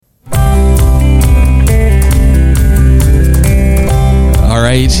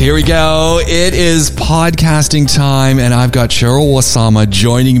right, here we go. It is podcasting time, and I've got Cheryl Wassama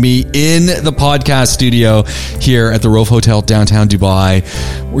joining me in the podcast studio here at the Rove Hotel, downtown Dubai.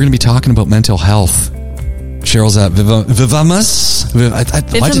 We're going to be talking about mental health. Cheryl's at Vivamus.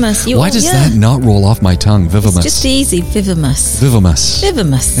 Vivamus. Why does that not roll off my tongue? Vivamus. It's just easy. Vivamus.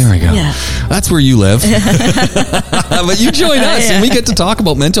 There we go. Yeah. That's where you live. But you join us and we get to talk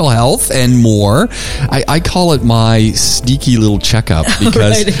about mental health and more. I call it my sneaky little checkup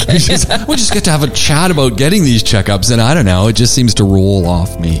because we just get to have a chat about getting these checkups, and I don't know, it just seems to roll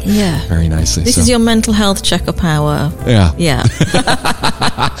off me very nicely. This is your mental health checkup hour. Yeah.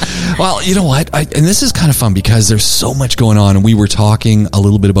 Well, you know what? And this is kind of fun because there's so much going on, and we were talking a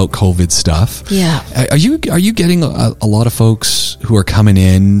little bit about COVID stuff. Yeah. Are you getting a lot of folks who are coming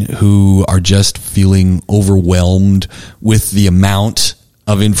in who are just feeling overwhelmed with the amount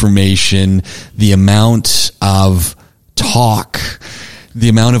of information, the amount of talk, the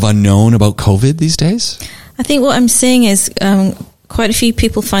amount of unknown about COVID these days? I think what I'm seeing is quite a few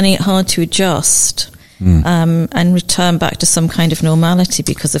people finding it hard to adjust. And return back to some kind of normality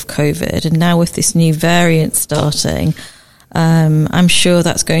because of COVID. And now with this new variant starting, I'm sure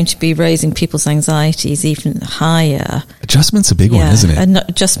that's going to be raising people's anxieties even higher. Adjustment's a big one, isn't it? And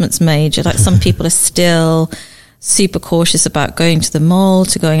adjustment's major. Like some people are still super cautious about going to the mall,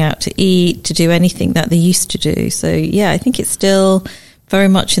 to going out to eat, to do anything that they used to do. So yeah, I think it's still very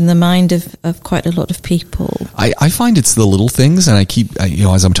much in the mind of quite a lot of people. I find it's the little things, and I keep,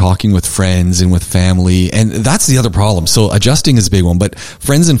 as I'm talking with friends and with family, and that's the other problem. So adjusting is a big one, but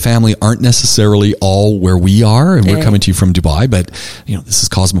friends and family aren't necessarily all where we are, and we're coming to you from Dubai, but this is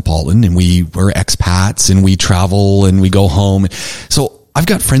cosmopolitan, and we're expats, and we travel, and we go home. So I've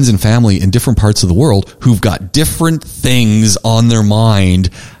got friends and family in different parts of the world who've got different things on their mind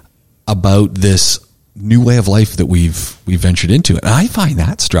about this new way of life that we've ventured into. And I find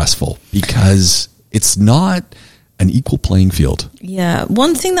that stressful because it's not an equal playing field. Yeah.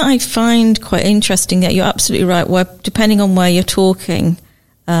 One thing that I find quite interesting, that you're absolutely right, where depending on where you're talking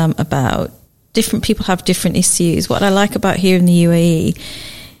about, different people have different issues. What I like about here in the UAE,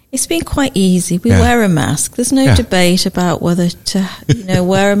 it's been quite easy. We wear a mask. There's no debate about whether to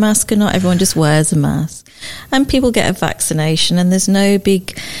wear a mask or not. Everyone just wears a mask. And people get a vaccination, and there's no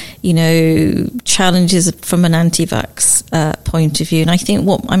big, challenges from an anti-vax point of view. And I think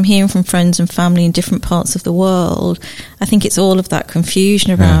what I'm hearing from friends and family in different parts of the world, I think it's all of that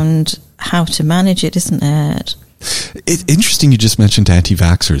confusion around how to manage it, isn't it? It's interesting you just mentioned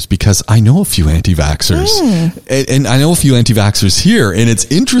anti-vaxxers, because I know a few anti-vaxxers and I know a few anti-vaxxers here, and it's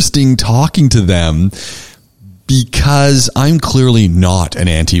interesting talking to them because I'm clearly not an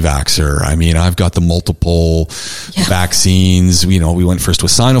anti-vaxxer. I mean, I've got the multiple vaccines. We went first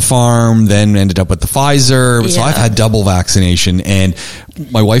with Sinopharm, then ended up with the Pfizer. So I've had double vaccination, and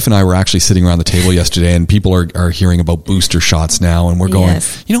my wife and I were actually sitting around the table yesterday, and people are hearing about booster shots now, and we're going,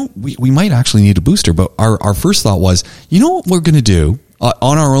 we might actually need a booster. But our first thought was, what we're going to do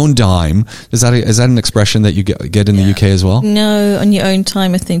on our own dime. Is that an expression that you get in the UK as well? No, on your own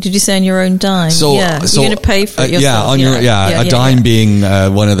time, I think. Did you say on your own dime? So you're going to pay for it yourself. A dime being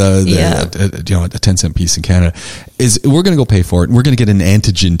one of the 10-cent piece in Canada. Is we're going to go pay for it, and we're going to get an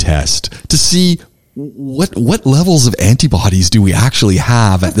antigen test to see what levels of antibodies do we actually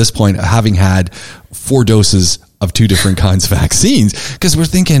have at this point, having had 4 doses of 2 different kinds of vaccines. Because we're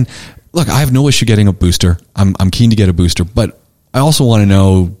thinking, look, I have no issue getting a booster. I'm keen to get a booster, but I also want to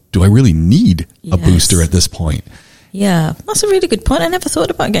know, do I really need a booster at this point? Yeah, that's a really good point. I never thought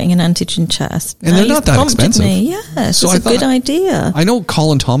about getting an antigen test. And they're not that expensive. Yes, so it's a good idea. I know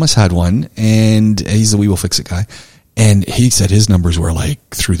Colin Thomas had one, and he's the We Will Fix It guy. And he said his numbers were like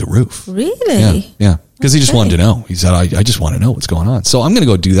through the roof. Really? Yeah. Because he just wanted to know. He said, I just want to know what's going on. So I'm going to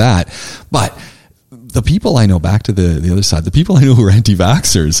go do that. But the people I know, back to the other side, the people I know who are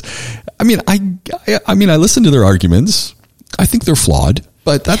anti-vaxxers, I mean, I listen to their arguments. I think they're flawed,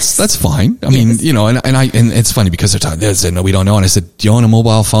 but that's fine. I mean, and it's funny because they're saying, no, we don't know. And I said, do you own a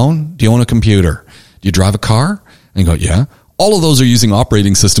mobile phone? Do you own a computer? Do you drive a car? And you go, yeah. All of those are using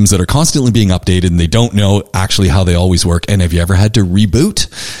operating systems that are constantly being updated, and they don't know actually how they always work. And have you ever had to reboot?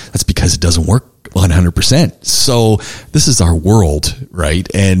 That's because it doesn't work 100%. So this is our world, right?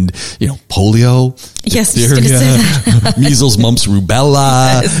 And, polio, Yes, just gonna say that. Measles, mumps,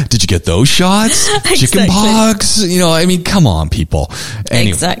 rubella. Yes. Did you get those shots? Exactly. Chicken pox? I mean, come on, people. Anyway.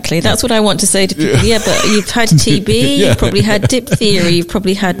 Exactly. That's what I want to say to people. Yeah, but you've had TB, you've probably had diphtheria, you've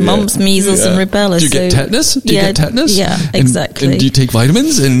probably had mumps, measles, and rubella. Do you get tetanus? Do you get tetanus? Yeah, exactly. And do you take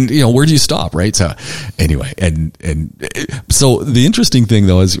vitamins? And, where do you stop, right? So anyway, and so the interesting thing,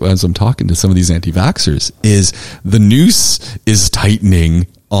 though, as I'm talking to some of these anti-vaxxers, is the noose is tightening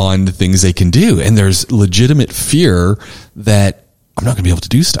on the things they can do. And there's legitimate fear that I'm not going to be able to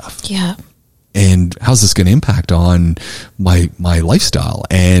do stuff. Yeah. And how's this going to impact on my lifestyle?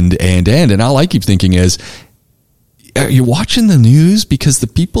 And all I keep thinking is, are you watching the news? Because the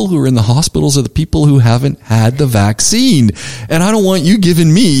people who are in the hospitals are the people who haven't had the vaccine. And I don't want you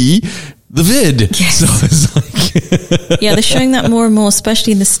giving me the vid. Yes. So it's like yeah, they're showing that more and more,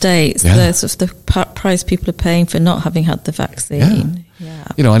 especially in the States. Yeah. The price people are paying for not having had the vaccine. Yeah.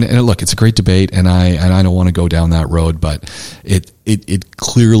 And look, it's a great debate, and I don't want to go down that road, but it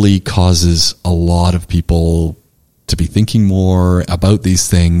clearly causes a lot of people to be thinking more about these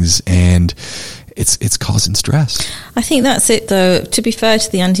things, and it's causing stress. I think that's it, though. To be fair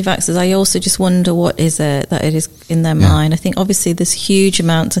to the anti-vaxxers, I also just wonder what is it that it is in their mind. I think obviously there's huge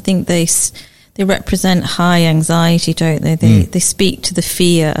amounts. I think they represent high anxiety, don't they? They speak to the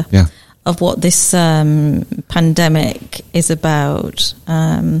fear of what this pandemic is about.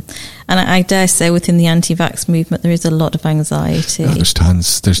 And I dare say within the anti-vax movement, there is a lot of anxiety. Oh, there's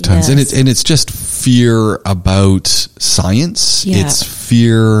tons. Yes. And it's just fear about science. Yeah. It's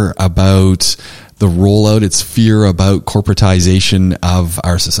fear about the rollout. It's fear about corporatization of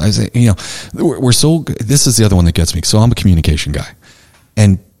our society. We're so, this is the other one that gets me. So I'm a communication guy,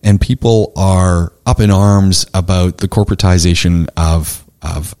 and people are up in arms about the corporatization of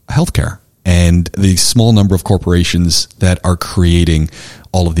healthcare and the small number of corporations that are creating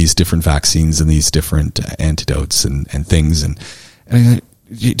all of these different vaccines and these different antidotes and things. And do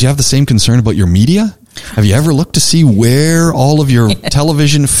you have the same concern about your media? Have you ever looked to see where all of your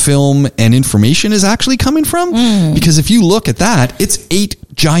television, film, and information is actually coming from? Because if you look at that, it's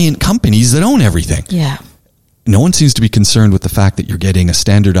 8 giant companies that own everything. Yeah. No one seems to be concerned with the fact that you're getting a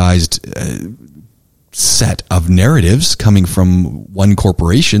standardized set of narratives coming from one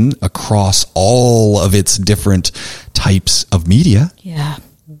corporation across all of its different types of media. Yeah.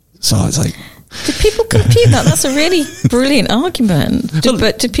 So it's like, do people compute that? That's a really brilliant argument. Are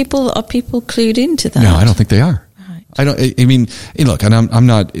people clued into that? No, I don't think they are. Right. I mean, look, and I'm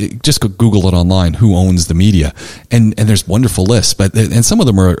not, just go Google it online, who owns the media. And there's wonderful lists, and some of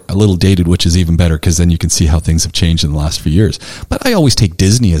them are a little dated, which is even better because then you can see how things have changed in the last few years. But I always take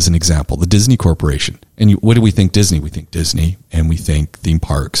Disney as an example, the Disney Corporation. And what do we think Disney? We think Disney and we think theme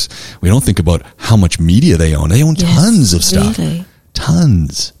parks. We don't think about how much media they own. They own tons of stuff. Really?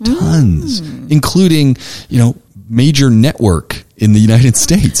 Tons, including, major network in the United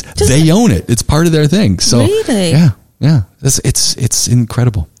States. They own it. It's part of their thing. So really? Yeah. It's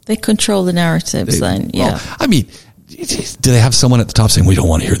incredible. They control the narratives then. Yeah. Well, I mean, do they have someone at the top saying, we don't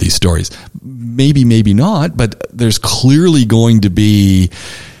want to hear these stories? Maybe, maybe not, but there's clearly going to be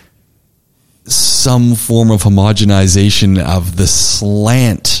some form of homogenization of the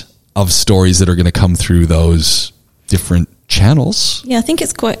slant of stories that are going to come through those different channels. Yeah, I think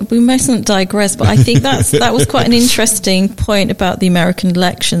it's we mustn't digress, but I think that was quite an interesting point about the American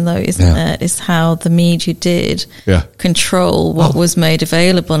election, though, isn't it? Is how the media did control what was made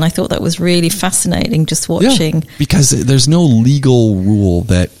available, and I thought that was really fascinating just watching. Because there's no legal rule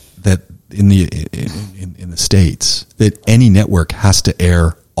that in the States that any network has to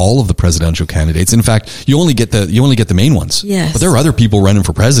air all of the presidential candidates. In fact, you only get the main ones. Yes. But there are other people running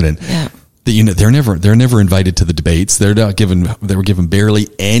for president. Yeah. They're never invited to the debates. They were given barely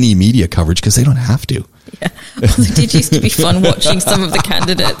any media coverage because they don't have to. Yeah. Well, it did used to be fun watching some of the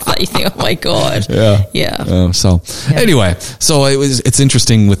candidates that you think, oh my God. Yeah. Anyway, so it's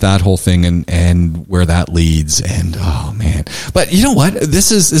interesting with that whole thing and where that leads, and oh man. But you know what?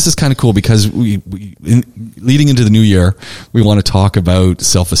 This is kind of cool because leading into the new year, we want to talk about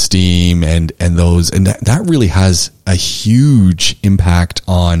self-esteem and that really has a huge impact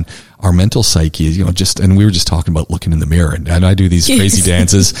on our mental psyche, and we were just talking about looking in the mirror, and I do these crazy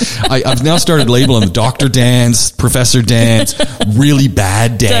dances. I've now started labeling them doctor dance, professor dance, really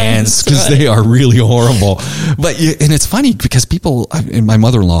bad dance, because they are really horrible. But, and it's funny because people, and my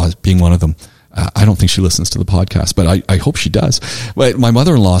mother-in-law being one of them, I don't think she listens to the podcast, but I hope she does. But my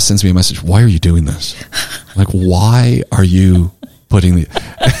mother-in-law sends me a message, why are you doing this? Like, why are you putting the...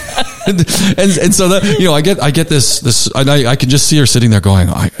 and so that, you know, I get this, and I can just see her sitting there going,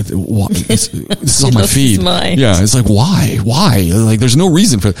 this is on my feed. Yeah. It's like, why? Like, there's no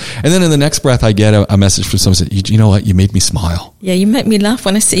reason for it. And then in the next breath, I get a message from someone said, you know what? You made me smile. Yeah. You make me laugh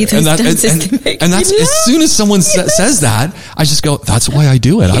when I see those dances. And that's, as soon as someone says that, I just go, that's why I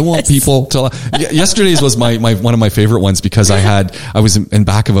do it. I want people to, yesterday's was my one of my favorite ones, because I was in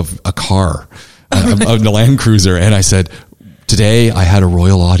back of a car, a Land Cruiser, and I said, today I had a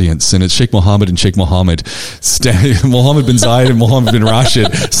royal audience, and it's Sheikh Mohammed and Sheikh Mohammed, Mohammed bin Zayed and Mohammed bin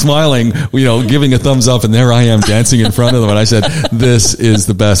Rashid, smiling, you know, giving a thumbs up, and there I am dancing in front of them. And I said, this is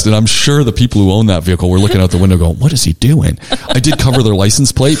the best. And I'm sure the people who own that vehicle were looking out the window going, what is he doing? I did cover their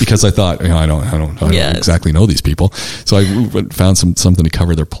license plate, because I thought, you know, I don't exactly know these people. So I found something to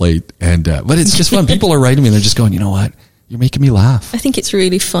cover their plate. And, but it's just fun. People are writing me and they're just going, you know what? You're making me laugh. I think it's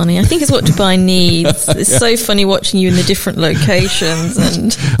really funny. I think it's what Dubai needs. It's so funny watching you in the different locations.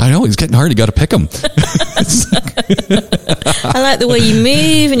 And I know, it's getting hard. You got to pick them. I like the way you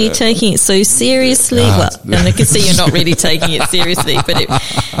move and you're taking it so seriously. And I can see you're not really taking it seriously, but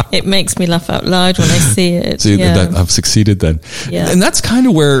it makes me laugh out loud when I see it. See, that I've succeeded then. Yeah. And that's kind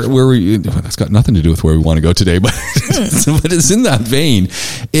of where we, that's got nothing to do with where we want to go today, but, but it's in that vein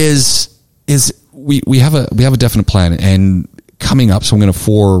is we have a definite plan, and coming up, so I'm going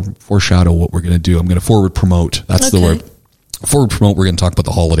to foreshadow what we're going to do. I'm going to forward promote. That's the word. Forward promote. We're going to talk about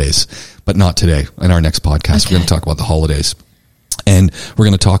the holidays, but not today. In our next podcast, we're going to talk about the holidays, and we're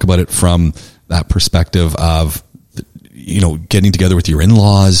going to talk about it from that perspective of, you know, getting together with your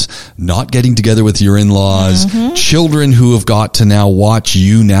in-laws, not getting together with your in-laws, children who have got to now watch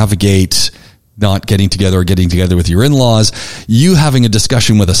you navigate not getting together or getting together with your in-laws, you having a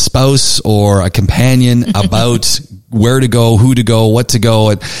discussion with a spouse or a companion about where to go, who to go, what to go.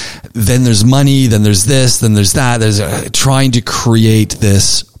 And then there's money, then there's this, then there's that. There's trying to create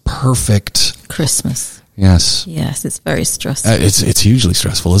this perfect Christmas. Yes. Yes, it's very stressful. It's hugely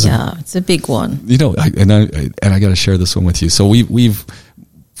stressful, isn't it? Yeah, it's a big one. You know, I got to share this one with you. So we've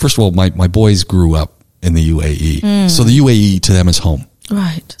first of all, my boys grew up in the UAE. So the UAE to them is home.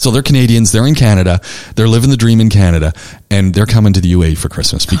 Right. So they're Canadians, they're in Canada, they're living the dream in Canada, and they're coming to the UAE for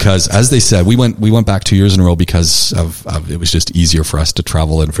Christmas because, as they said, we went back 2 years in a row because of it was just easier for us to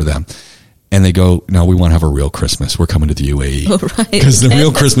travel in for them. And they go, no, we want to have a real Christmas. We're coming to the UAE. Oh, right. Because the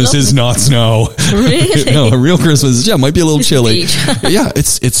real Christmas is not snow. Really? No, a real Christmas, might be a little chilly. Yeah,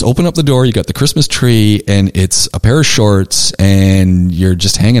 it's open up the door, you got the Christmas tree, and it's a pair of shorts, and you're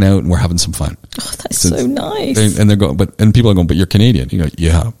just hanging out, and we're having some fun. Oh, that's so nice. And they're going, and people are going, but you're Canadian. You go,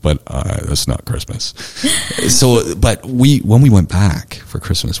 yeah, but that's not Christmas. So, but when we went back for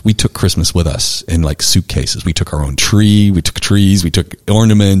Christmas, we took Christmas with us in like suitcases. We took our own tree, we took trees, we took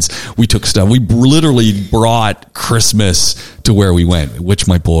ornaments, we took stuff. We literally brought Christmas to where we went, which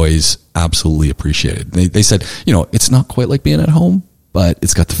my boys absolutely appreciated. They said, you know, it's not quite like being at home, but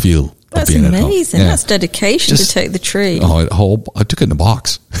it's got the feel. That's amazing. Yeah. That's dedication to take the tree. Oh, I took it in a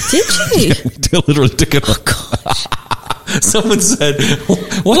box. Did you? Yeah, we literally took it. Oh, gosh. Someone said,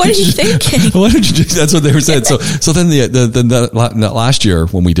 "What are you thinking?" Why did you? That's what they were saying. So then the last year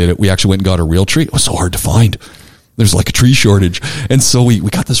when we did it, we actually went and got a real tree. It was so hard to find. There's like a tree shortage. And so we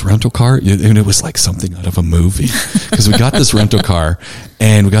got this rental car, and it was like something out of a movie, because we got this rental car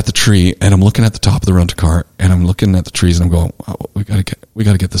and we got the tree, and I'm looking at the top of the rental car, and I'm looking at the trees, and I'm going, oh, we got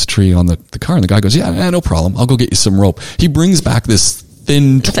to get this tree on the car. And the guy goes, yeah, no problem. I'll go get you some rope. He brings back this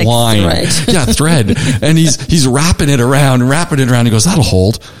thin twine. Like thread. Yeah, thread. And he's wrapping it around. He goes, that'll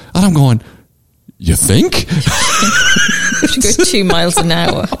hold. And I'm going, you think? We should go 2 miles an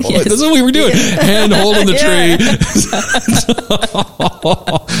hour. Yes. That's what we were doing. Hand holding the tree.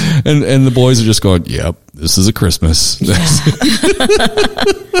 And the boys are just going, yep, this is a Christmas. Yeah.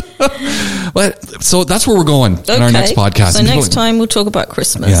 But so that's where we're going in our next podcast. So next time we'll talk about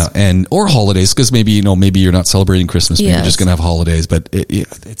Christmas. Yeah, or holidays, because maybe you're not celebrating Christmas, maybe you're just going to have holidays, but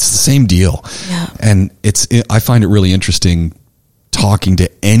it's the same deal. Yeah. And I find it really interesting talking to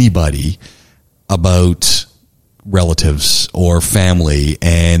anybody about relatives or family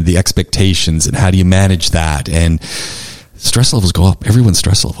and the expectations and how do you manage that, and stress levels go up. Everyone's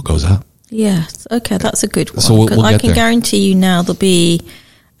stress level goes up. Yes. Okay. That's a good one. So we'll I can guarantee you now there'll be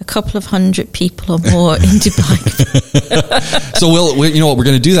a couple of 100 people or more in Dubai. So we'll, you know what, we're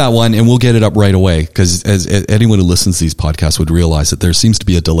going to do that one and we'll get it up right away, because as anyone who listens to these podcasts would realize that there seems to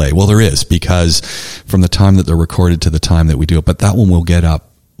be a delay. Well, there is, because from the time that they're recorded to the time that we do it, but that one will get up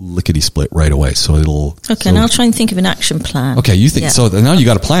lickety split right away. So it'll. Okay, and I'll try and think of an action plan. Okay, you think so? Now you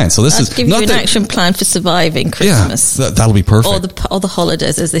got a plan. So this I'll is give you an action plan for surviving Christmas. Yeah, that'll be perfect. Or the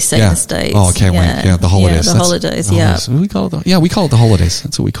holidays, as they say in the States. Oh, okay, wait. Yeah, the holidays. Yeah, the holidays. Yeah. We call it. We call it the holidays.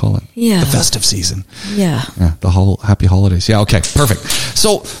 That's what we call it. Yeah. The festive season. Yeah. Yeah. The whole happy holidays. Yeah. Okay. Perfect.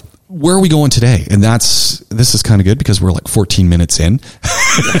 So, where are we going today? And this is kind of good because we're like 14 minutes in.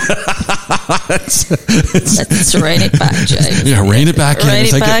 Let's rein it back, James. Yeah, rein it back. Rein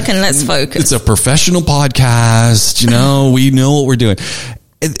it back and let's focus. It's a professional podcast. We know what we're doing.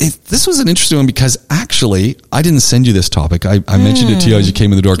 This was an interesting one because actually I didn't send you this topic. I mentioned it to you as you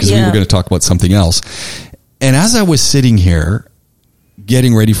came in the door because we were going to talk about something else. And as I was sitting here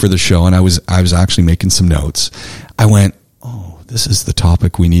getting ready for the show and I was actually making some notes, I went, this is the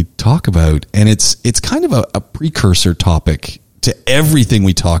topic we need to talk about. And it's kind of a precursor topic to everything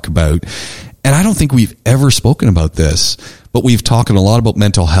we talk about. And I don't think we've ever spoken about this, but we've talked a lot about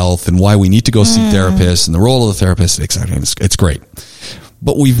mental health and why we need to go see therapists and the role of the therapist, etc. It's great.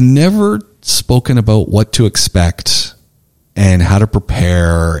 But we've never spoken about what to expect and how to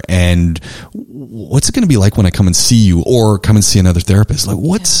prepare and what's it going to be like when I come and see you or come and see another therapist. Like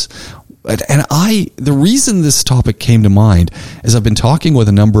the reason this topic came to mind is I've been talking with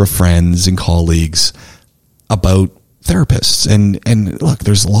a number of friends and colleagues about therapists and look,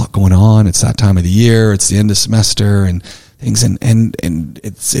 there's a lot going on. It's that time of the year. It's the end of semester and things. And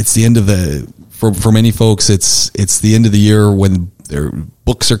it's the end of for many folks, it's the end of the year when their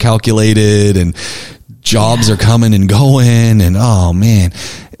books are calculated and jobs are coming and going and oh man.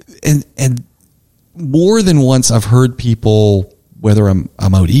 And more than once I've heard people, whether I'm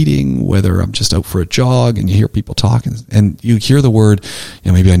out eating, whether I'm just out for a jog, and you hear people talking, and you hear the word,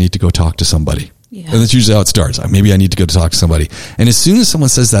 maybe I need to go talk to somebody. Yeah. And that's usually how it starts. Maybe I need to go talk to somebody. And as soon as someone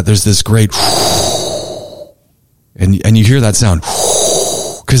says that, there's this great, and you hear that sound,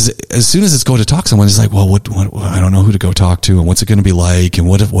 because as soon as it's go to talk to someone, it's like, well, what I don't know who to go talk to, and what's it going to be like, and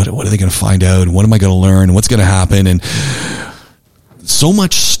what are they going to find out, and what am I going to learn, and what's going to happen, and so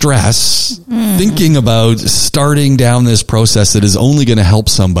much stress thinking about starting down this process that is only going to help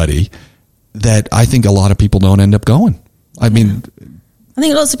somebody that I think a lot of people don't end up going. I mean, I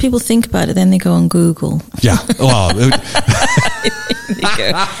think lots of people think about it, then they go on Google. Yeah. Well,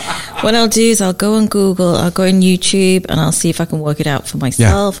 what I'll do is I'll go on Google, I'll go on YouTube, and I'll see if I can work it out for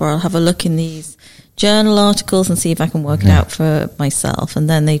myself, or I'll have a look in these journal articles and see if I can work it out for myself, and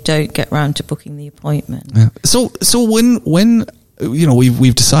then they don't get round to booking the appointment. Yeah. So when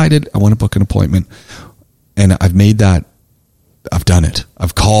we've decided I want to book an appointment, and I've made that, I've done it.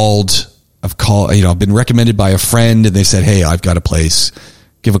 I've called, I've been recommended by a friend and they said, hey, I've got a place,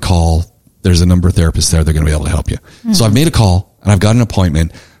 give a call. There's a number of therapists there. They're going to be able to help you. Mm-hmm. So I've made a call and I've got an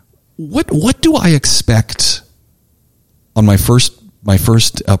appointment. What do I expect on my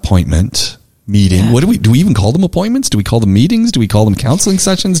first appointment meeting? Yeah. Do we even call them appointments? Do we call them meetings? Do we call them counseling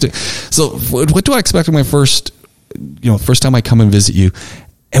sessions? So what do I expect on my first time I come and visit you?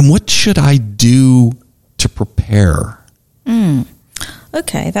 And what should I do to prepare?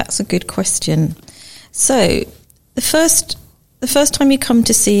 Okay, that's a good question. So the first time you come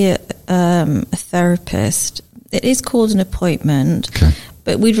to see a therapist, it is called an appointment,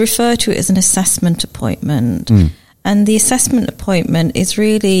 but we'd refer to it as an assessment appointment. And the assessment appointment is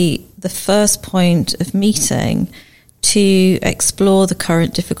really the first point of meeting to explore the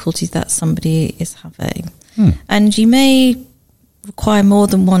current difficulties that somebody is having. And you may require more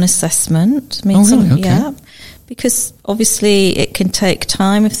than one assessment. Because obviously it can take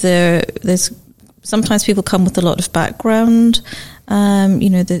time if there's sometimes people come with a lot of background.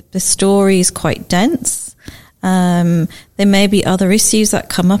 The story is quite dense. There may be other issues that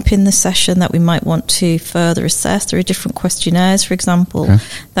come up in the session that we might want to further assess. There are different questionnaires, for example,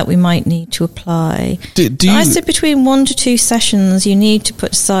 that we might need to apply. I say between 1 to 2 sessions you need to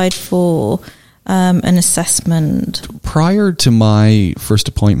put aside for an assessment. Prior to my first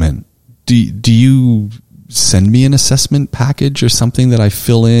appointment, do you send me an assessment package or something that I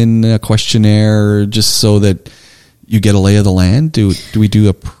fill in a questionnaire just so that you get a lay of the land? Do we do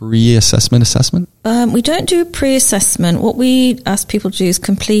a pre-assessment assessment? We don't do a pre-assessment. What we ask people to do is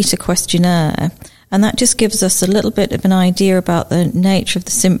complete a questionnaire, and that just gives us a little bit of an idea about the nature of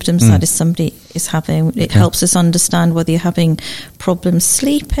the symptoms that somebody is having. It helps us understand whether you're having problems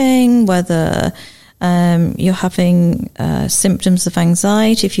sleeping, whether you're having symptoms of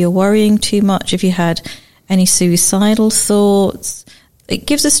anxiety, if you're worrying too much, if you had any suicidal thoughts. It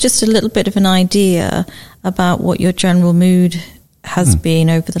gives us just a little bit of an idea about what your general mood has been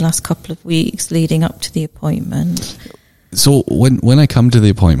over the last couple of weeks leading up to the appointment. So when I come to the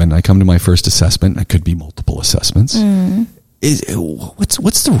appointment, I come to my first assessment. It could be multiple assessments.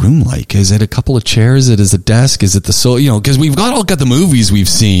 What's the room like? Is it a couple of chairs? Is it a desk? Is it because we've all got the movies we've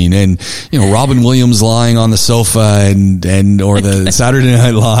seen, and Robin Williams lying on the sofa, and or the Saturday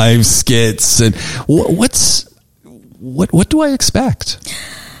Night Live skits, and what do I expect?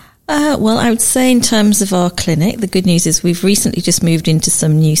 Well, I would say in terms of our clinic, the good news is we've recently just moved into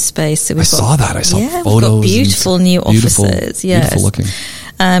some new space. So I saw photos. We've got beautiful new offices. Yes. Beautiful looking.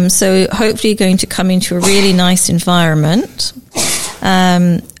 So hopefully you're going to come into a really nice environment.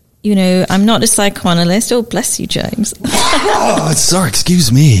 I'm not a psychoanalyst. Oh, bless you, James. Sorry,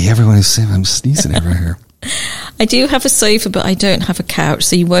 excuse me. Everyone is saying I'm sneezing over here. I do have a sofa, but I don't have a couch,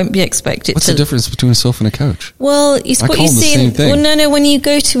 so you won't be expected What's the difference between a sofa and a couch? Well, it's what you see. Well, no. When you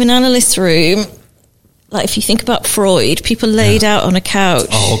go to an analyst room, like if you think about Freud, people laid out on a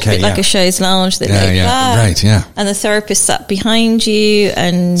couch, like a chaise lounge. They laid back, right? Yeah, and the therapist sat behind you,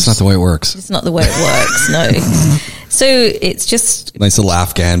 and it's not the way it works. It's not the way it works. No. So it's just nice little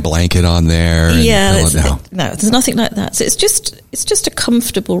Afghan blanket on there. Yeah, no, there's nothing like that. So it's just a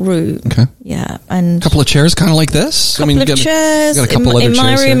comfortable room. Okay. Yeah, and a couple of chairs, kind of like this. Chairs. In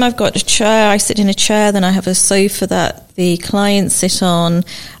my room, I've got a chair. I sit in a chair. Then I have a sofa that the clients sit on,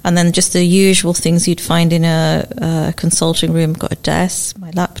 and then just the usual things you'd find in a consulting room. I've got a desk,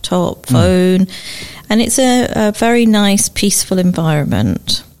 my laptop, phone, and it's a very nice, peaceful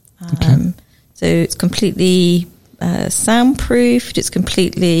environment. So it's completely soundproofed. It's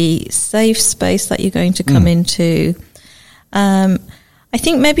completely safe space that you're going to come into. I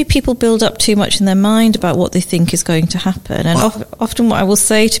think maybe people build up too much in their mind about what they think is going to happen. And often what I will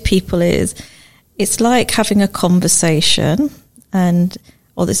say to people is, it's like having a conversation, or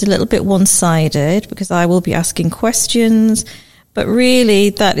it's a little bit one-sided because I will be asking questions, but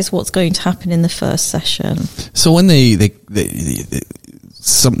really that is what's going to happen in the first session. So when you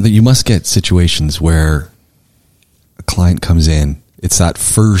must get situations where a client comes in, it's that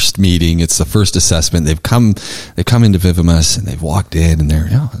first meeting, it's the first assessment, they've come into Vivimus and they've walked in and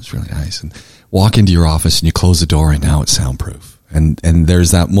it's really nice, and walk into your office and you close the door and now it's soundproof, and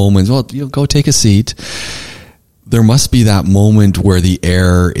there's that moment, well, you'll go take a seat. There must be that moment where the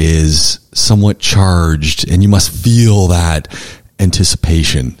air is somewhat charged and you must feel that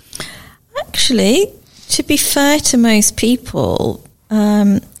anticipation. Actually, to be fair to most people,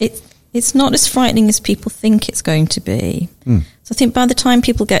 it's not as frightening as people think it's going to be. So I think by the time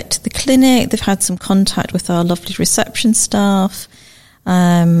people get to the clinic, they've had some contact with our lovely reception staff.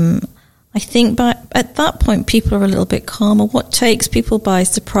 I think at that point, people are a little bit calmer. What takes people by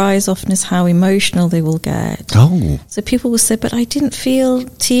surprise often is how emotional they will get. Oh. So people will say, but I didn't feel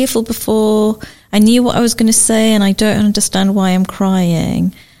tearful before. I knew what I was going to say and I don't understand why I'm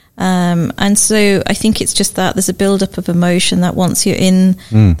crying. And so I think it's just that there's a build-up of emotion that once you're in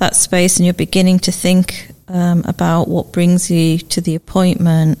that space and you're beginning to think about what brings you to the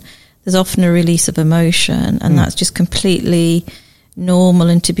appointment, there's often a release of emotion, and that's just completely normal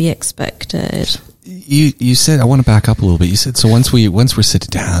and to be expected. You said, I want to back up a little bit. You said, so once we're sitting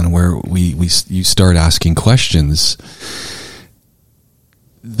down where you start asking questions,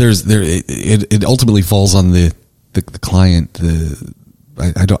 it ultimately falls on the client.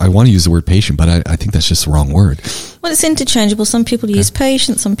 I want to use the word patient, but I think that's just the wrong word. Well, it's interchangeable. Some people use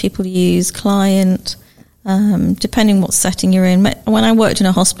patient, some people use client, depending what setting you're in. When I worked in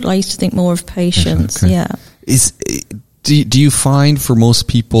a hospital, I used to think more of patients. Okay. Yeah. Do you find for most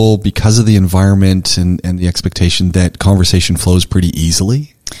people, because of the environment and the expectation, that conversation flows pretty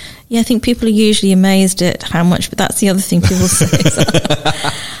easily? Yeah, I think people are usually amazed at how much, but that's the other thing people say.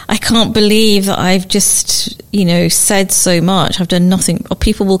 I can't believe that I've just, said so much. I've done nothing. Or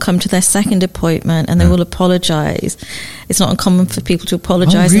people will come to their second appointment and they will apologise. It's not uncommon for people to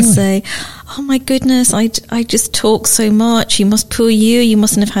apologise and say, oh my goodness, I just talk so much. Poor you. You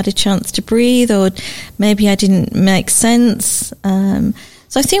mustn't have had a chance to breathe, or maybe I didn't make sense.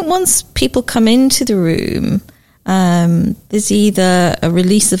 So I think once people come into the room, there's either a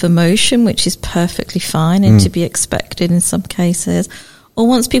release of emotion, which is perfectly fine and to be expected in some cases, or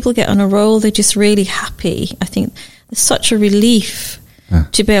once people get on a roll, they're just really happy. I think there's such a relief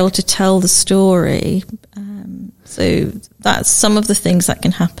to be able to tell the story. So that's some of the things that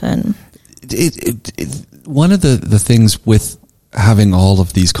can happen. One of the things with having all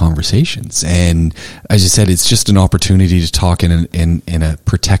of these conversations, and as you said, it's just an opportunity to talk in a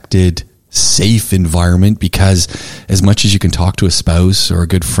protected, safe environment, because as much as you can talk to a spouse or a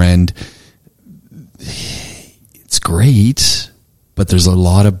good friend, it's great, but there's a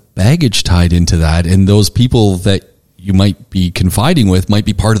lot of baggage tied into that, and those people that you might be confiding with might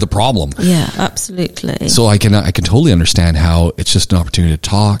be part of the problem. Yeah, absolutely. So I can totally understand how it's just an opportunity to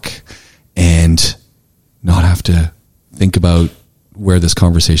talk and not have to think about where this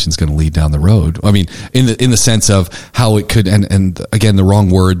conversation is going to lead down the road. I mean, in the sense of how it could, and again, the wrong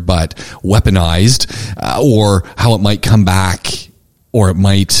word, but weaponized, or how it might come back, or it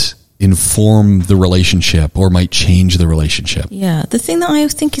might inform the relationship, or might change the relationship. Yeah. The thing that I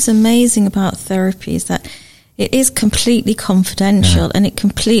think is amazing about therapy is that it is completely confidential, and it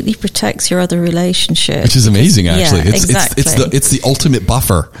completely protects your other relationship. Which is amazing, actually. Yeah, exactly. It's the ultimate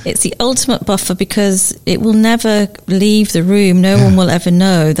buffer. It's the ultimate buffer because it will never leave the room. No one will ever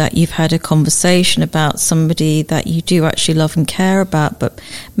know that you've had a conversation about somebody that you do actually love and care about, but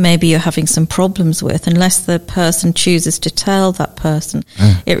maybe you're having some problems with. Unless the person chooses to tell that person,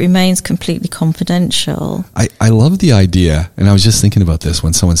 it remains completely confidential. I love the idea, and I was just thinking about this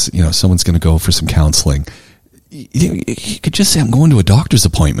when someone's going to go for some counseling. You could just say, I'm going to a doctor's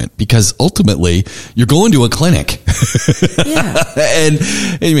appointment, because ultimately you're going to a clinic. Yeah. And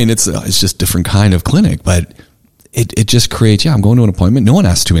I mean, it's just different kind of clinic, but it just creates, I'm going to an appointment. No one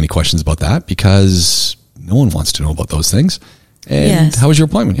asks too many questions about that, because no one wants to know about those things. And how was your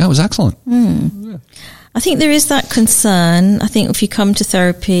appointment? Yeah, it was excellent. Yeah. I think there is that concern. I think if you come to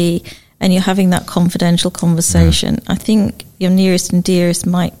therapy and you're having that confidential conversation, I think your nearest and dearest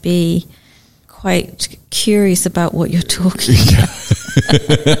might be quite curious about what you're talking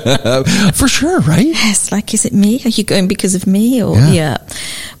about. For sure, right? Yes, like, is it me? Are you going because of me? Or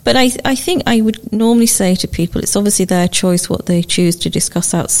But I think I would normally say to people, it's obviously their choice what they choose to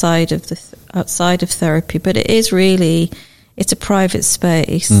discuss outside of therapy, but it is really, it's a private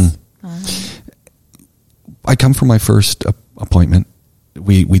space. I come for my first appointment.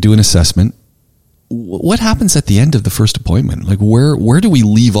 We do an assessment. What happens at the end of the first appointment? Like, where do we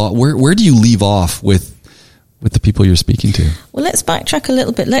leave off? Where do you leave off with the people you're speaking to? Well, let's backtrack a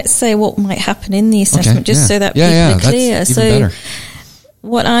little bit. Let's say what might happen in the assessment, so that people are clear. That's even better.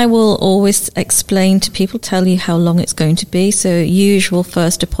 What I will always explain to people, tell you how long it's going to be. So usual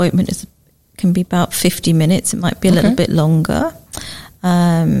first appointment can be about 50 minutes. It might be a little bit longer.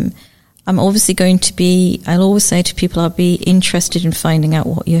 I'm obviously I'll always say to people, I'll be interested in finding out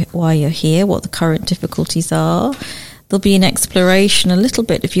why you're here, what the current difficulties are. There'll be an exploration, a little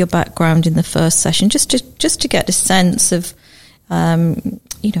bit of your background in the first session, just to get a sense of,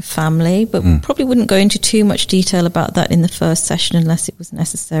 family, but probably wouldn't go into too much detail about that in the first session unless it was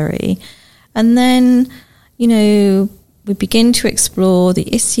necessary. And then, we begin to explore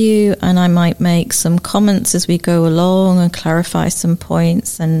the issue, and I might make some comments as we go along and clarify some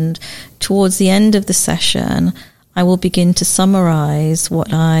points. And towards the end of the session, I will begin to summarize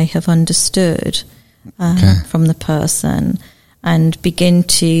what I have understood from the person, and begin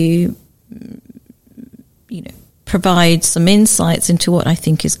to, provide some insights into what I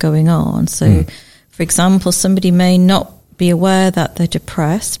think is going on. So, for example, somebody may not be aware that they're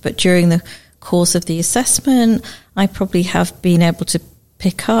depressed, but during the course of the assessment, I probably have been able to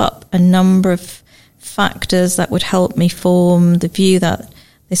pick up a number of factors that would help me form the view that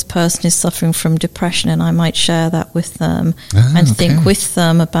this person is suffering from depression, and I might share that with them and think with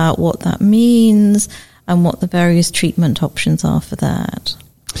them about what that means and what the various treatment options are for that.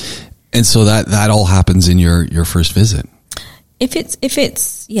 And so that all happens in your first visit. If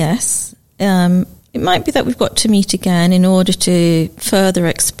it's yes, it might be that we've got to meet again in order to further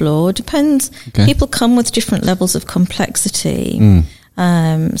explore. Depends. People come with different levels of complexity.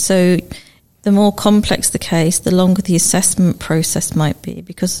 So the more complex the case, the longer the assessment process might be,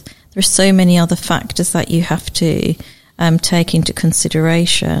 because there are so many other factors that you have to take into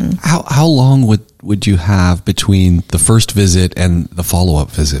consideration. How long would you have between the first visit and the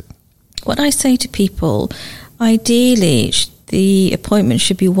follow-up visit? What I say to people, ideally, the appointment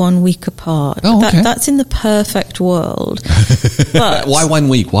should be 1 week apart. Oh, okay. That's in the perfect world. But why 1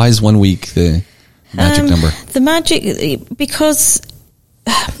 week? Why is 1 week the magic number? The magic, because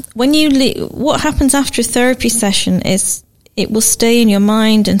when what happens after a therapy session is it will stay in your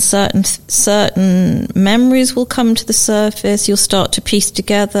mind, and certain memories will come to the surface. You'll start to piece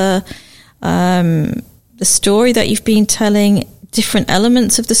together the story that you've been telling. Different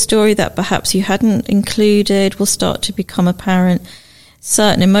elements of the story that perhaps you hadn't included will start to become apparent.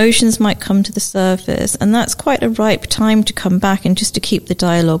 Certain emotions might come to the surface, and that's quite a ripe time to come back and just to keep the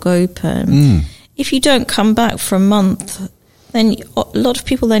dialogue open. If you don't come back for a month, then a lot of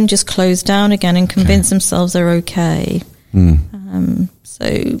people then just close down again and convince themselves they're okay.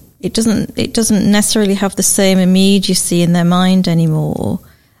 So it doesn't necessarily have the same immediacy in their mind anymore.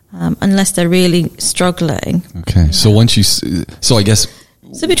 Unless they're really struggling. Okay, so I guess...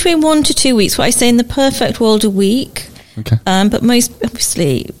 So between 1 to 2 weeks, what I say in the perfect world, a week. Okay. But most,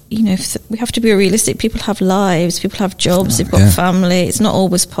 obviously, we have to be realistic. People have lives, people have jobs, they've got family. It's not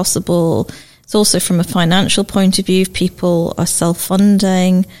always possible. It's also from a financial point of view, if people are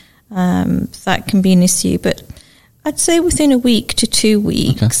self-funding, that can be an issue. But I'd say within a week to 2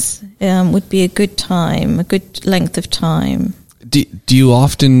 weeks would be a good time, a good length of time. Do you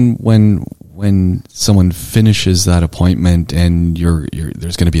often, when someone finishes that appointment and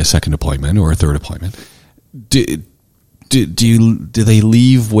there's going to be a second appointment or a third appointment, do they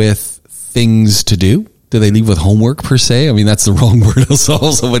leave with things to do? Do they leave with homework per se? I mean, that's the wrong word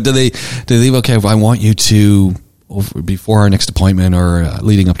also, but do they leave, okay, I want you to, before our next appointment or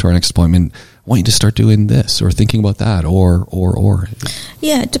leading up to our next appointment, I want you to start doing this or thinking about that or.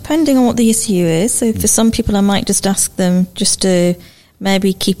 Yeah, depending on what the issue is. So for some people, I might just ask them just to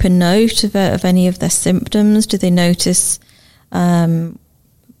maybe keep a note of any of their symptoms. Do they notice when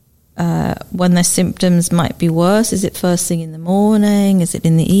their symptoms might be worse? Is it first thing in the morning? Is it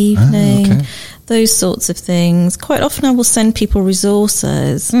in the evening? Those sorts of things. Quite often I will send people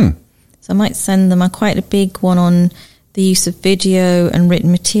resources. So I might send them quite a big one on the use of video and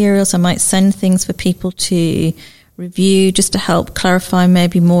written materials. I might send things for people to review just to help clarify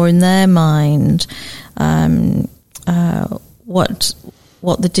maybe more in their mind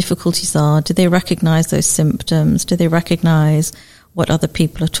what the difficulties are. Do they recognize those symptoms? Do they recognize what other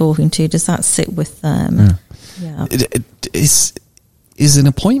people are talking to? Does that sit with them? Yeah. Is an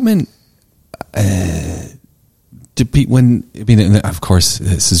appointment of course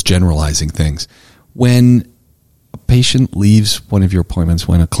this is generalizing things. When a patient leaves one of your appointments,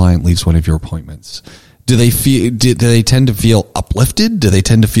 when a client leaves one of your appointments, do they tend to feel uplifted? Do they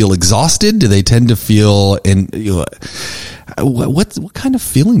tend to feel exhausted? Do they tend to feel what kind of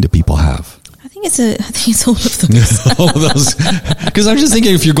feeling do people have? I think it's all of those. All of those. Because I'm just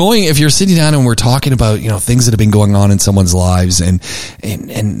thinking, if you're sitting down and we're talking about, things that have been going on in someone's lives and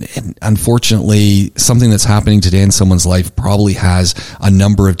unfortunately something that's happening today in someone's life probably has a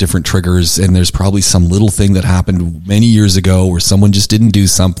number of different triggers, and there's probably some little thing that happened many years ago where someone just didn't do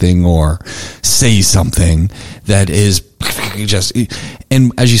something or say something that is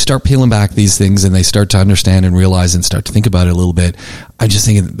and as you start peeling back these things and they start to understand and realize and start to think about it a little bit, I'm just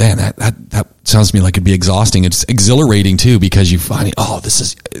thinking, man, that sounds to me like it'd be exhausting. It's exhilarating too, because you find,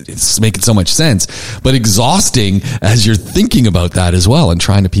 it's making so much sense, but exhausting as you're thinking about that as well and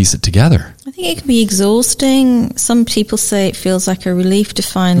trying to piece it together. I think it can be exhausting. Some people say it feels like a relief to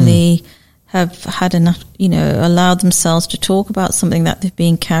finally have had enough, allowed themselves to talk about something that they've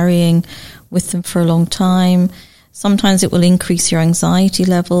been carrying with them for a long time. Sometimes it will increase your anxiety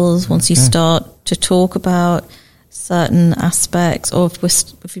levels once you start to talk about certain aspects, or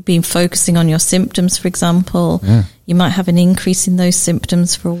if you've been focusing on your symptoms, for example, you might have an increase in those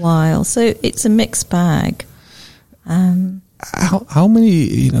symptoms for a while. So it's a mixed bag. How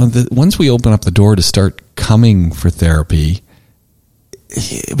many, once we open up the door to start coming for therapy,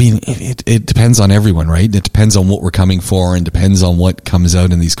 I mean, it depends on everyone, right? It depends on what we're coming for and depends on what comes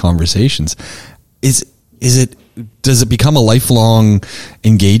out in these conversations. Does it become a lifelong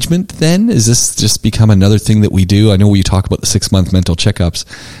engagement then? Is this just become another thing that we do? I know you talk about the 6-month mental checkups.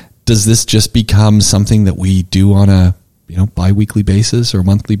 Does this just become something that we do on a, bi-weekly basis or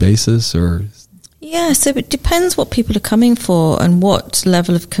monthly basis, or? Yeah, so it depends what people are coming for and what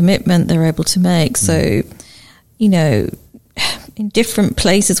level of commitment they're able to make. So, in different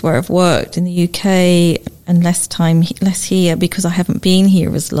places where I've worked in the UK and less here because I haven't been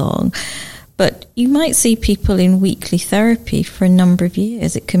here as long. But you might see people in weekly therapy for a number of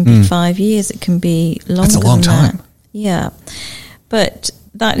years. It can be 5 years. It can be longer. That's a long time. That. Yeah. But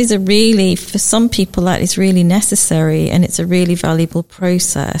that is for some people, that is really necessary, and it's a really valuable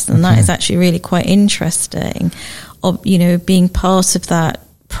process. And that is actually really quite interesting of, being part of that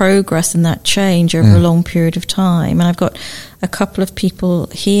progress and that change over a long period of time. And I've got a couple of people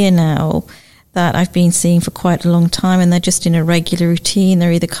here now that I've been seeing for quite a long time, and they're just in a regular routine.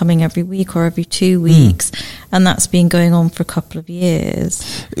 They're either coming every week or every 2 weeks, and that's been going on for a couple of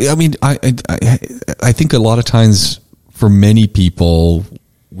years. I mean, I think a lot of times for many people,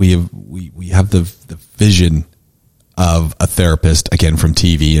 we have the vision of a therapist, again, from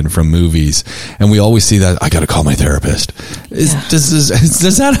TV and from movies, and we always see that, I got to call my therapist. Does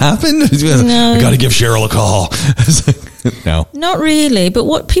that happen? No. I got to give Cheryl a call. No, not really. But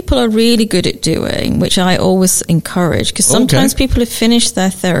what people are really good at doing, which I always encourage, because sometimes people have finished their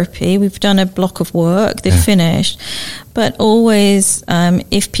therapy. We've done a block of work. They've finished. But always,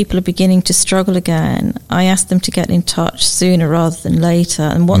 if people are beginning to struggle again, I ask them to get in touch sooner rather than later.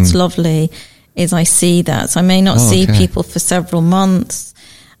 And what's lovely is I see that. So I may not see people for several months,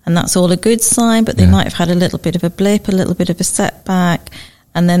 and that's all a good sign, but they might have had a little bit of a blip, a little bit of a setback,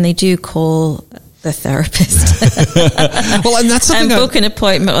 and then they do call the therapist. Well, and that's something and book an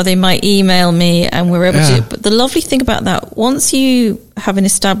appointment, or they might email me, and we're able to. But the lovely thing about that, once you have an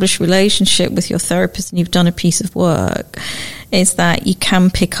established relationship with your therapist and you've done a piece of work, is that you can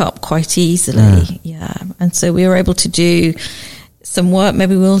pick up quite easily. Yeah. And so we were able to do some work.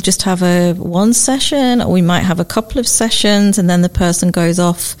 Maybe we'll just have one session, or we might have a couple of sessions, and then the person goes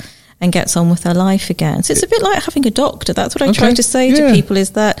off and gets on with their life again. So it's a bit like having a doctor. That's what I try to say to people,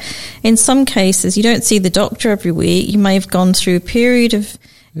 is that in some cases you don't see the doctor every week. You may have gone through a period of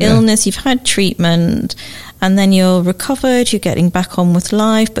illness, you've had treatment, and then you're recovered, you're getting back on with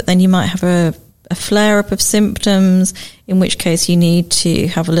life, but then you might have a flare-up of symptoms, in which case you need to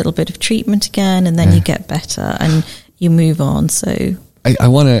have a little bit of treatment again, and then you get better and you move on. So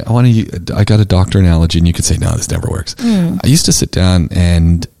I got a doctor analogy, and you could say, no, this never works. I used to sit down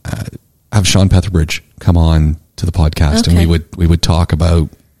and have Sean Petherbridge come on to the podcast, and we would talk about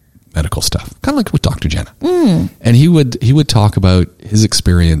medical stuff, kind of like with Dr. Jenna. And he would talk about his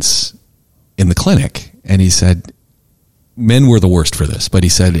experience in the clinic, and he said men were the worst for this, but he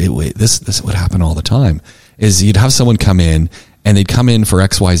said this would happen all the time. Is you'd have someone come in, and they'd come in for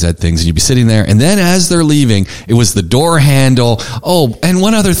XYZ things, and you'd be sitting there, and then as they're leaving, it was the door handle. Oh, and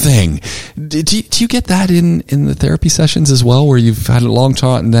one other thing. Do you get that in the therapy sessions as well, where you've had a long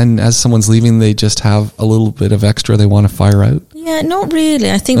talk, and then as someone's leaving, they just have a little bit of extra they want to fire out? Yeah, not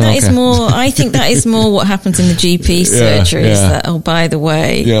really. I think that is more. I think that is more what happens in the GP surgery. Is that, oh, by the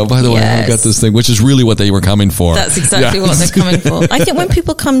way, I've got this thing, which is really what they were coming for. That's exactly what they're coming for. I think when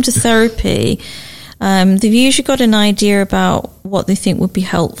people come to therapy, they've usually got an idea about what they think would be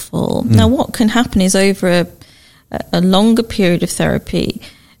helpful. Now, what can happen is over a longer period of therapy,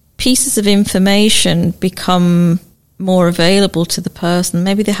 pieces of information become more available to the person.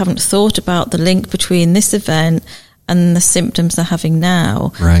 Maybe they haven't thought about the link between this event and the symptoms they're having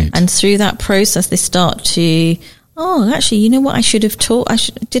now. Right. And through that process, they start to, oh, actually, you know what, I should have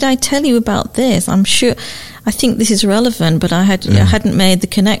did I tell you about this? I'm sure, I think this is relevant, but I hadn't made the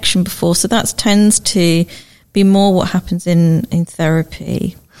connection before. So that tends to be more what happens in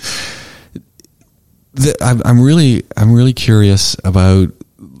therapy. I'm really curious about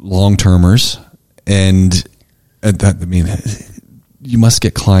long-termers, and that, I mean, you must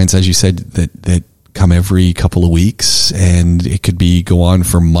get clients, as you said, that come every couple of weeks, and it could go on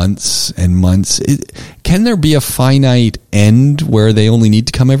for months and months. Can there be a finite end where they only need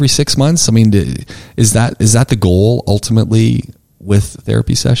to come every 6 months? I mean, is that the goal ultimately with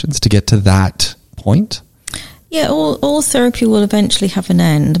therapy sessions, to get to that point? Yeah, all therapy will eventually have an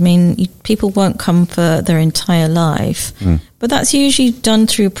end. I mean, people won't come for their entire life, but that's usually done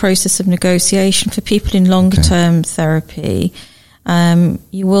through a process of negotiation for people in longer term therapy.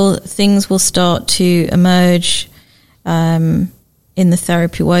 Things will start to emerge in the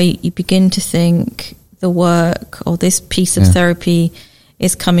therapy where you begin to think the work or this piece of therapy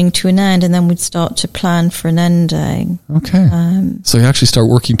is coming to an end, and then we'd start to plan for an ending. Okay. So you actually start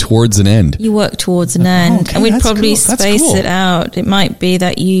working towards an end. You work towards an end, and we'd probably space it out. It might be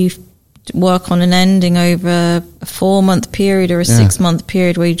that you work on an ending over a 4-month period or a 6-month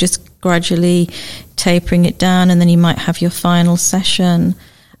period, where you're just gradually tapering it down, and then you might have your final session.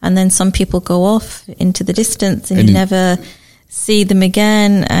 And then some people go off into the distance, and you never see them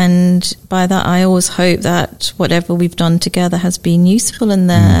again. And by that, I always hope that whatever we've done together has been useful, and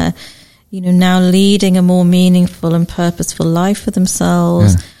they're, now leading a more meaningful and purposeful life for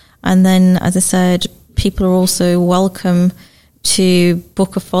themselves. And then, as I said, people are also welcome to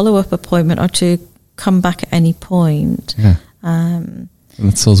book a follow-up appointment or to come back at any point. And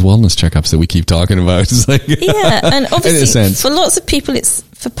it's those wellness checkups that we keep talking about. It's like, and obviously for lots of people, it's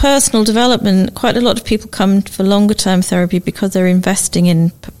for personal development. Quite a lot of people come for longer term therapy because they're investing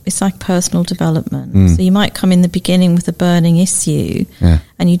in, it's like personal development. So you might come in the beginning with a burning issue,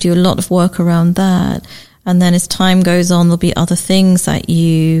 and you do a lot of work around that. And then as time goes on, there'll be other things that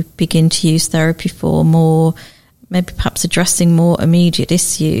you begin to use therapy for, more, maybe perhaps addressing more immediate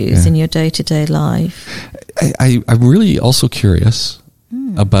issues in your day-to-day life. I'm really also curious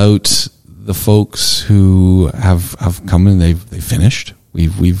about the folks who have come and they've finished.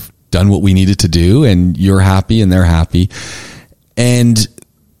 We've done what we needed to do, and you're happy and they're happy. And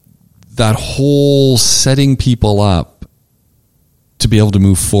that whole setting people up to be able to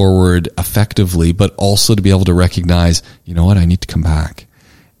move forward effectively, but also to be able to recognize, you know what, I need to come back.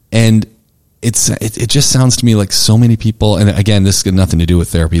 And it just sounds to me like so many people, and again, this has got nothing to do with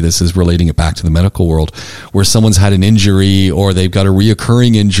therapy. This is relating it back to the medical world, where someone's had an injury or they've got a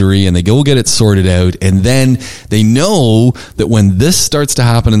reoccurring injury and they go get it sorted out. And then they know that when this starts to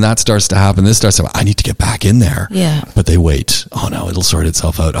happen and that starts to happen, this starts to happen, I need to get back in there. Yeah. But they wait. Oh no, it'll sort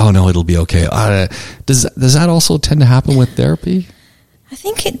itself out. Oh no, it'll be okay. Does that also tend to happen with therapy? I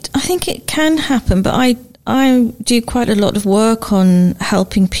think it can happen, but I do quite a lot of work on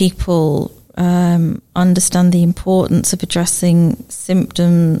helping people understand the importance of addressing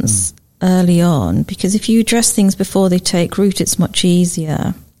symptoms early on, because if you address things before they take root, it's much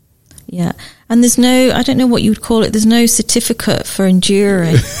easier. Yeah. And there's no, I don't know what you would call it, there's no certificate for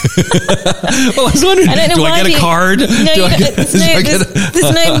enduring. Well, I was wondering, do I get a card? No,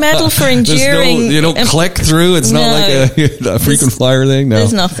 there's no medal for enduring. You don't click through? It's not like a frequent flyer thing? No.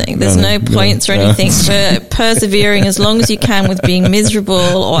 There's nothing. There's no points or anything for persevering as long as you can with being miserable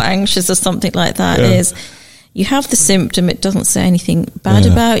or anxious or something like that. Is you have the symptom, it doesn't say anything bad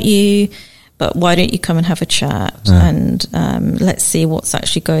about you, but why don't you come and have a chat and let's see what's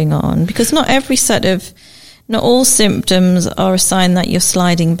actually going on? Because not all symptoms are a sign that you're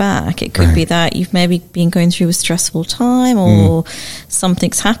sliding back. It could be that you've maybe been going through a stressful time, or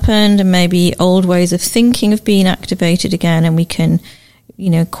something's happened, and maybe old ways of thinking have been activated again, and we can,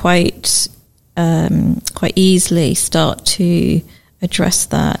 quite easily start to address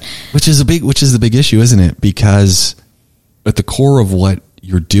that. Which is the big issue, isn't it? Because at the core of what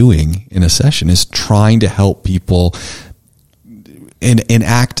you're doing in a session is trying to help people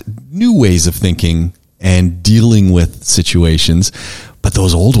enact new ways of thinking and dealing with situations. But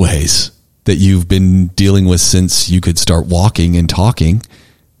those old ways that you've been dealing with since you could start walking and talking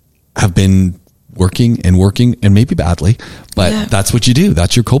have been working and maybe badly, but that's what you do.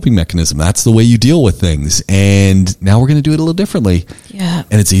 That's your coping mechanism. That's the way you deal with things. And now we're going to do it a little differently. Yeah.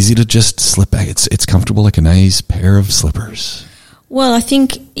 And it's easy to just slip back. It's comfortable like a nice pair of slippers. Well, I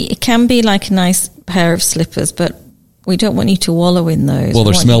think it can be like a nice pair of slippers, but we don't want you to wallow in those. Well,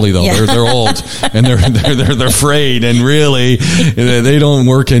 they're smelly though. Yeah. They're old and they're frayed, and really they don't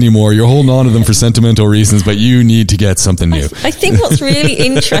work anymore. You're holding on to them for sentimental reasons, but you need to get something new. I think what's really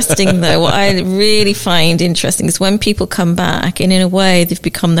interesting though, what I really find interesting is when people come back and in a way they've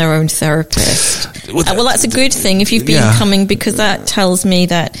become their own therapist. Well, that's a good thing if you've been coming, because that tells me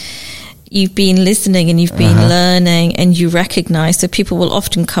that you've been listening and you've been learning and you recognize. So people will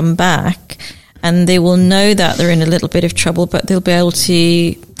often come back and they will know that they're in a little bit of trouble, but they'll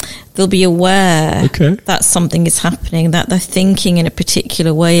be aware that something is happening, that they're thinking in a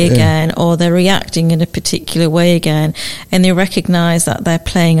particular way again, or they're reacting in a particular way again. And they recognize that they're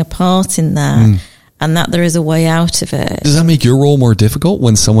playing a part in that. And that there is a way out of it. Does that make your role more difficult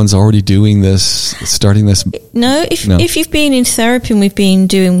when someone's already doing this, starting this? No, if you've been in therapy and we've been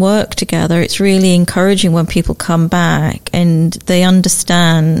doing work together, it's really encouraging when people come back and they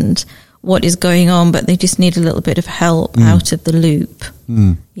understand what is going on, but they just need a little bit of help out of the loop.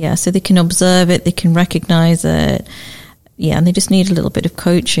 Yeah, so they can observe it, they can recognize it. Yeah, and they just need a little bit of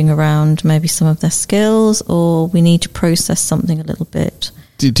coaching around maybe some of their skills, or we need to process something a little bit.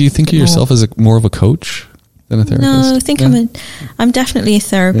 Do you think of yourself as more of a coach than a therapist? No, I think I'm definitely a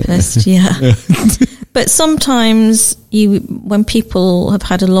therapist. But sometimes when people have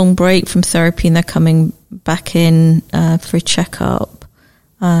had a long break from therapy and they're coming back in for a checkup,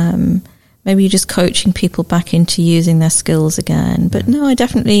 maybe you're just coaching people back into using their skills again. But no, I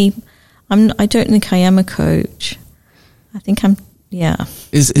don't think I am a coach. I think I'm. Yeah.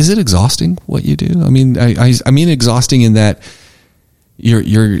 Is it exhausting what you do? I mean, I mean exhausting in that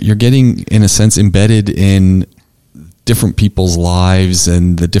you're getting, in a sense, embedded in different people's lives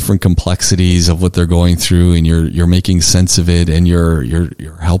and the different complexities of what they're going through, and you're making sense of it, and you're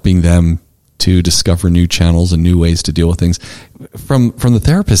helping them to discover new channels and new ways to deal with things. From the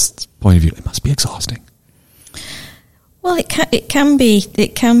therapist's point of view, it must be exhausting. Well, it can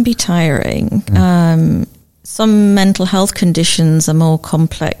be tiring. Some mental health conditions are more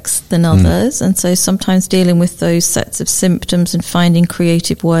complex than others, and so sometimes dealing with those sets of symptoms and finding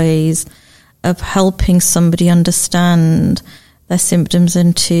creative ways of helping somebody understand their symptoms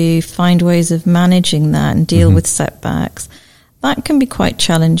and to find ways of managing that and deal with setbacks, that can be quite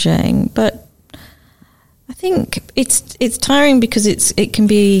challenging. But I think it's tiring because it can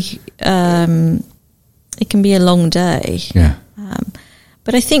be a long day. Yeah.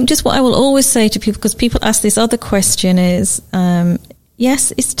 But I think just what I will always say to people, because people ask this other question, is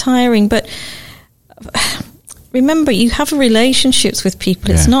yes, it's tiring, but remember, you have relationships with people.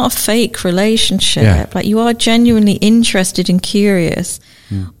 It's not a fake relationship. Like, you are genuinely interested and curious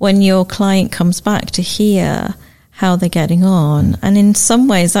when your client comes back to hear how they're getting on. And in some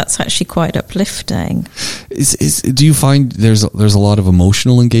ways, that's actually quite uplifting. Do you find there's a lot of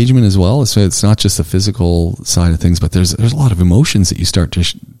emotional engagement as well? So it's not just the physical side of things, but there's a lot of emotions that you start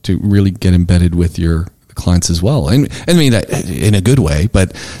to really get embedded with your clients as well. And I mean that in a good way,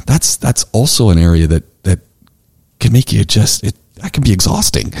 but that's also an area that can make you that can be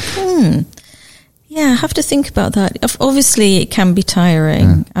exhausting. Yeah, I have to think about that. Obviously, it can be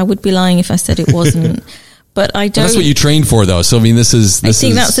tiring. I would be lying if I said it wasn't. But I don't. Well, that's what you trained for, though. So I mean, I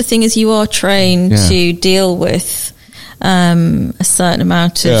think that's the thing, is you are trained to deal with a certain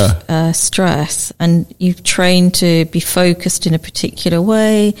amount of stress, and you've trained to be focused in a particular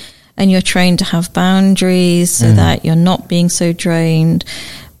way, and you're trained to have boundaries so that you're not being so drained.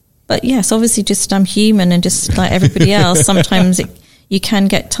 But yes, obviously, just I'm human, and just like everybody else, sometimes you can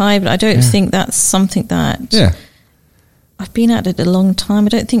get tired. But I don't think that's something that. Yeah. I've been at it a long time. I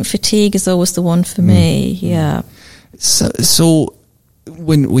don't think fatigue is always the one for me. Yeah. So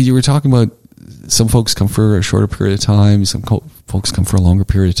when you were talking about some folks come for a shorter period of time, some folks come for a longer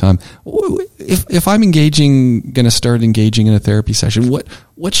period of time. If I'm going to start engaging in a therapy session,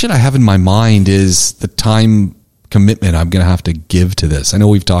 what should I have in my mind is the time commitment I'm going to have to give to this? I know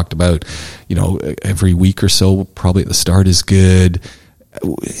we've talked about, every week or so, probably at the start is good.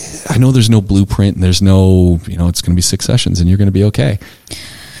 I know there's no blueprint and there's no, it's going to be 6 sessions and you're going to be okay.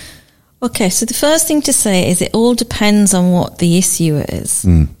 Okay, so the first thing to say is it all depends on what the issue is.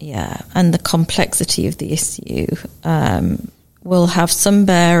 Yeah, and the complexity of the issue will have some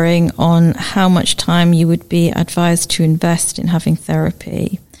bearing on how much time you would be advised to invest in having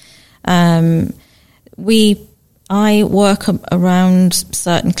therapy. I work around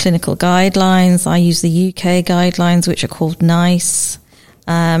certain clinical guidelines. I use the UK guidelines, which are called NICE.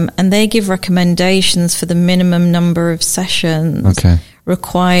 And they give recommendations for the minimum number of sessions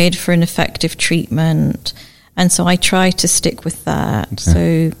required for an effective treatment. And so I try to stick with that. Okay.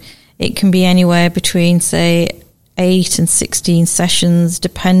 So it can be anywhere between, say, 8 and 16 sessions,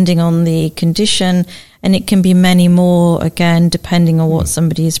 depending on the condition. And it can be many more, again, depending on what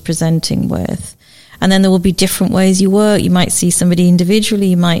somebody is presenting with. And then there will be different ways you work. You might see somebody individually.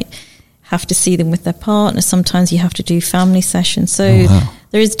 You might have to see them with their partner. Sometimes you have to do family sessions. So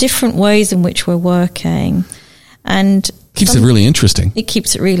there is different ways in which we're working, and keeps it really interesting. It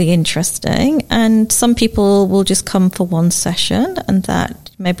keeps it really interesting. And some people will just come for one session, and that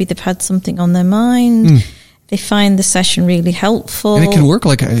maybe they've had something on their mind. They find the session really helpful. And it can work,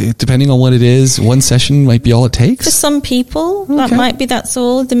 like, depending on what it is, one session might be all it takes. For some people, that's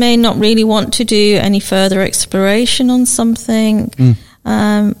all. They may not really want to do any further exploration on something.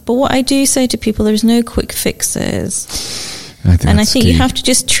 But what I do say to people, there's no quick fixes. I think you have to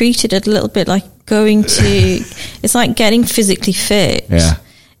just treat it a little bit like it's like getting physically fit. Yeah.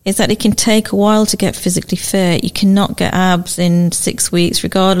 Is that it can take a while to get physically fit. You cannot get abs in 6 weeks,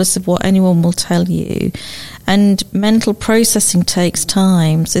 regardless of what anyone will tell you. And mental processing takes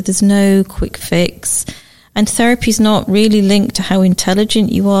time, so there's no quick fix. And therapy is not really linked to how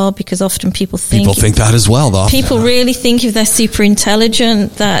intelligent you are, because often people think that as well, though. People really think if they're super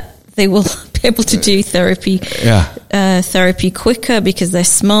intelligent that they will be able to do therapy quicker because they're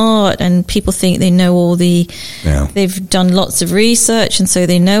smart, and people think they know they've done lots of research and so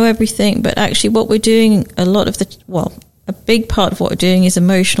they know everything. But actually what we're doing, a big part of what we're doing is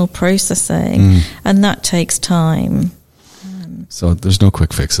emotional processing, and that takes time. So there's no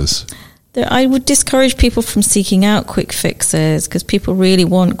quick fixes. I would discourage people from seeking out quick fixes, because people really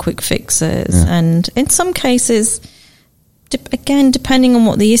want quick fixes. Yeah. And in some cases, again, depending on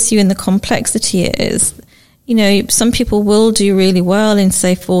what the issue and the complexity is, some people will do really well in,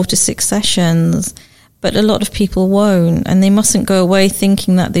 say, 4 to 6 sessions, but a lot of people won't. And they mustn't go away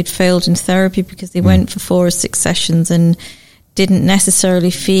thinking that they'd failed in therapy because they went for 4 or 6 sessions and didn't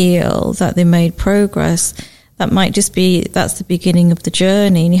necessarily feel that they made progress. That might just be, that's the beginning of the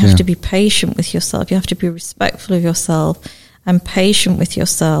journey, and you have to be patient with yourself. You have to be respectful of yourself and patient with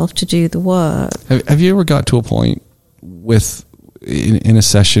yourself to do the work. Have you ever got to a point in a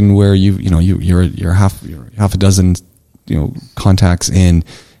session where you're half a dozen contacts in,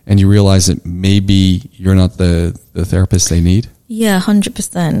 and you realize that maybe you're not the therapist they need? Yeah,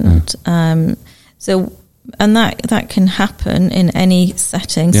 100%. So, and that can happen in any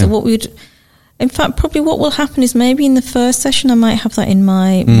setting. So in fact, probably what will happen is maybe in the first session I might have that in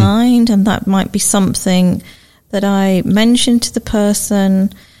my mind, and that might be something that I mentioned to the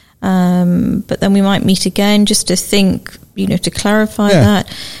person, but then we might meet again just to think, to clarify that.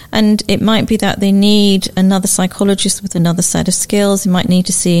 And it might be that they need another psychologist with another set of skills. They might need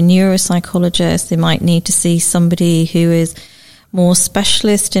to see a neuropsychologist. They might need to see somebody who is more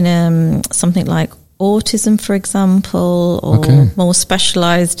specialist in something like autism, for example, or more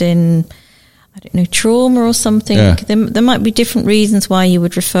specialised in, I don't know, trauma or something. Yeah. There might be different reasons why you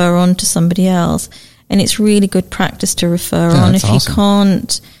would refer on to somebody else. And it's really good practice to refer on. If you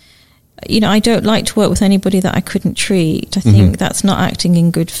can't, I don't like to work with anybody that I couldn't treat. I think that's not acting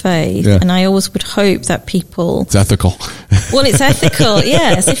in good faith. Yeah. And I always would hope that people... It's ethical. Well, it's ethical,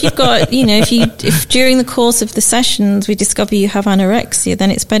 yes. If you've got, if during the course of the sessions we discover you have anorexia,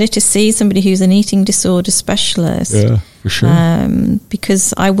 then it's better to see somebody who's an eating disorder specialist. Yeah, for sure.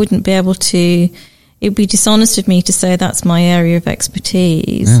 Because I wouldn't be able to... It would be dishonest of me to say that's my area of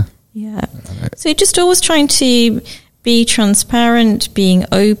expertise. Yeah. Yeah. So just always trying to be transparent, being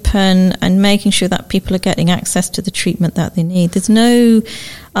open, and making sure that people are getting access to the treatment that they need.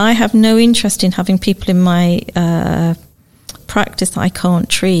 I have no interest in having people in my practice that I can't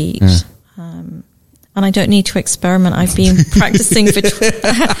treat. Yeah. And I don't need to experiment. I've been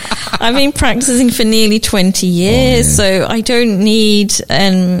practicing for nearly 20 years, so I don't need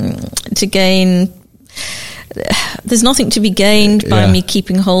to gain. There's nothing to be gained by me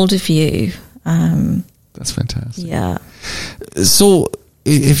keeping hold of you. That's fantastic. Yeah. So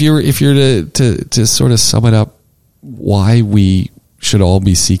if you're to sort of sum it up, why we should all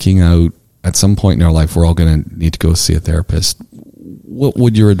be seeking out at some point in our life, we're all going to need to go see a therapist. What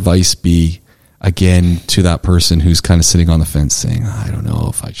would your advice be again to that person who's kind of sitting on the fence saying, I don't know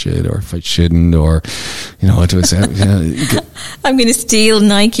if I should or if I shouldn't, or, what do I say? I'm going to steal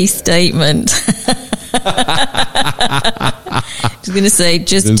Nike's statement. Just going to say,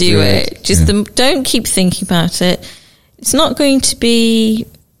 just do it. Don't keep thinking about it. It's not going to be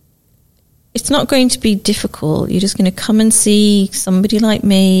difficult. You're just going to come and see somebody like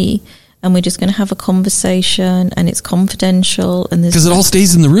me, and we're just going to have a conversation, and it's confidential. And because it all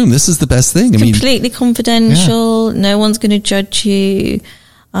stays in the room. This is the best thing. Completely confidential. Yeah. No one's going to judge you.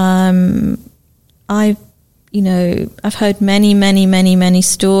 I've heard many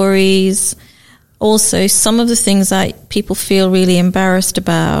stories. Also, some of the things that people feel really embarrassed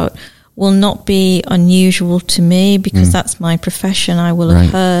about will not be unusual to me because that's my profession. I will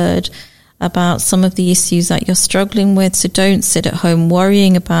have heard about some of the issues that you're struggling with. So don't sit at home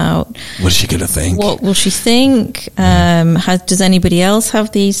worrying about what is she going to think? What will she think? Does anybody else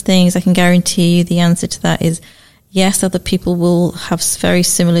have these things? I can guarantee you the answer to that is yes, other people will have very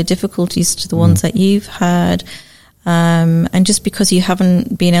similar difficulties to the ones that you've had. And just because you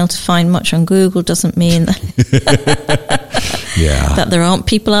haven't been able to find much on Google doesn't mean that, that there aren't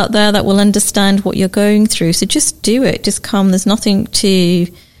people out there that will understand what you're going through. So just do it. Just come. There's nothing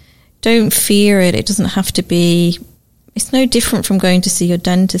don't fear it. It doesn't have to be, it's no different from going to see your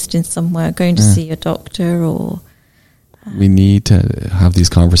dentist in somewhere, going to see your doctor or... We need to have these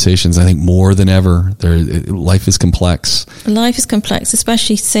conversations, I think, more than ever. Life is complex. Life is complex,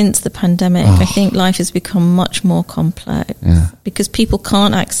 especially since the pandemic. I think life has become much more complex because people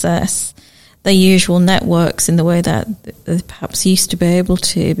can't access their usual networks in the way that they perhaps used to be able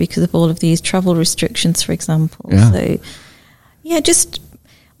to because of all of these travel restrictions, for example. Yeah. So, just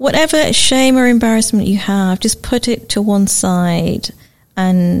whatever shame or embarrassment you have, just put it to one side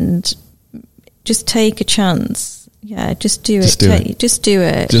and just take a chance. Yeah, just do it. Just do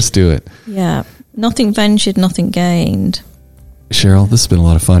it. Just do it. Yeah. Nothing ventured, nothing gained. Cheryl, this has been a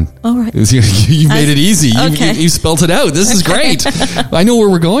lot of fun. All right. You made it easy. Okay. You spelled it out. This is great. I know where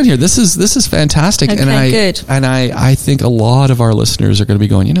we're going here. This is fantastic. Okay, good. And I think a lot of our listeners are going to be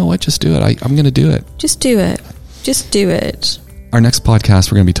going, you know what, just do it. I'm going to do it. Just do it. Just do it. Our next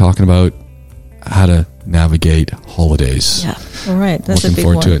podcast, we're going to be talking about how to navigate holidays. Yeah. All right. That's looking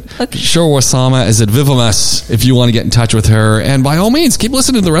forward to it. Okay. Cheryl Warsama is at Vivamus if you want to get in touch with her. And by all means, keep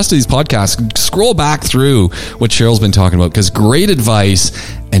listening to the rest of these podcasts. Scroll back through what Cheryl's been talking about because great advice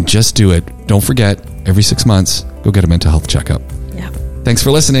and just do it. Don't forget, every 6 months, go get a mental health checkup. Yeah. Thanks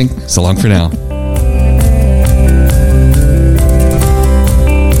for listening. So long for now.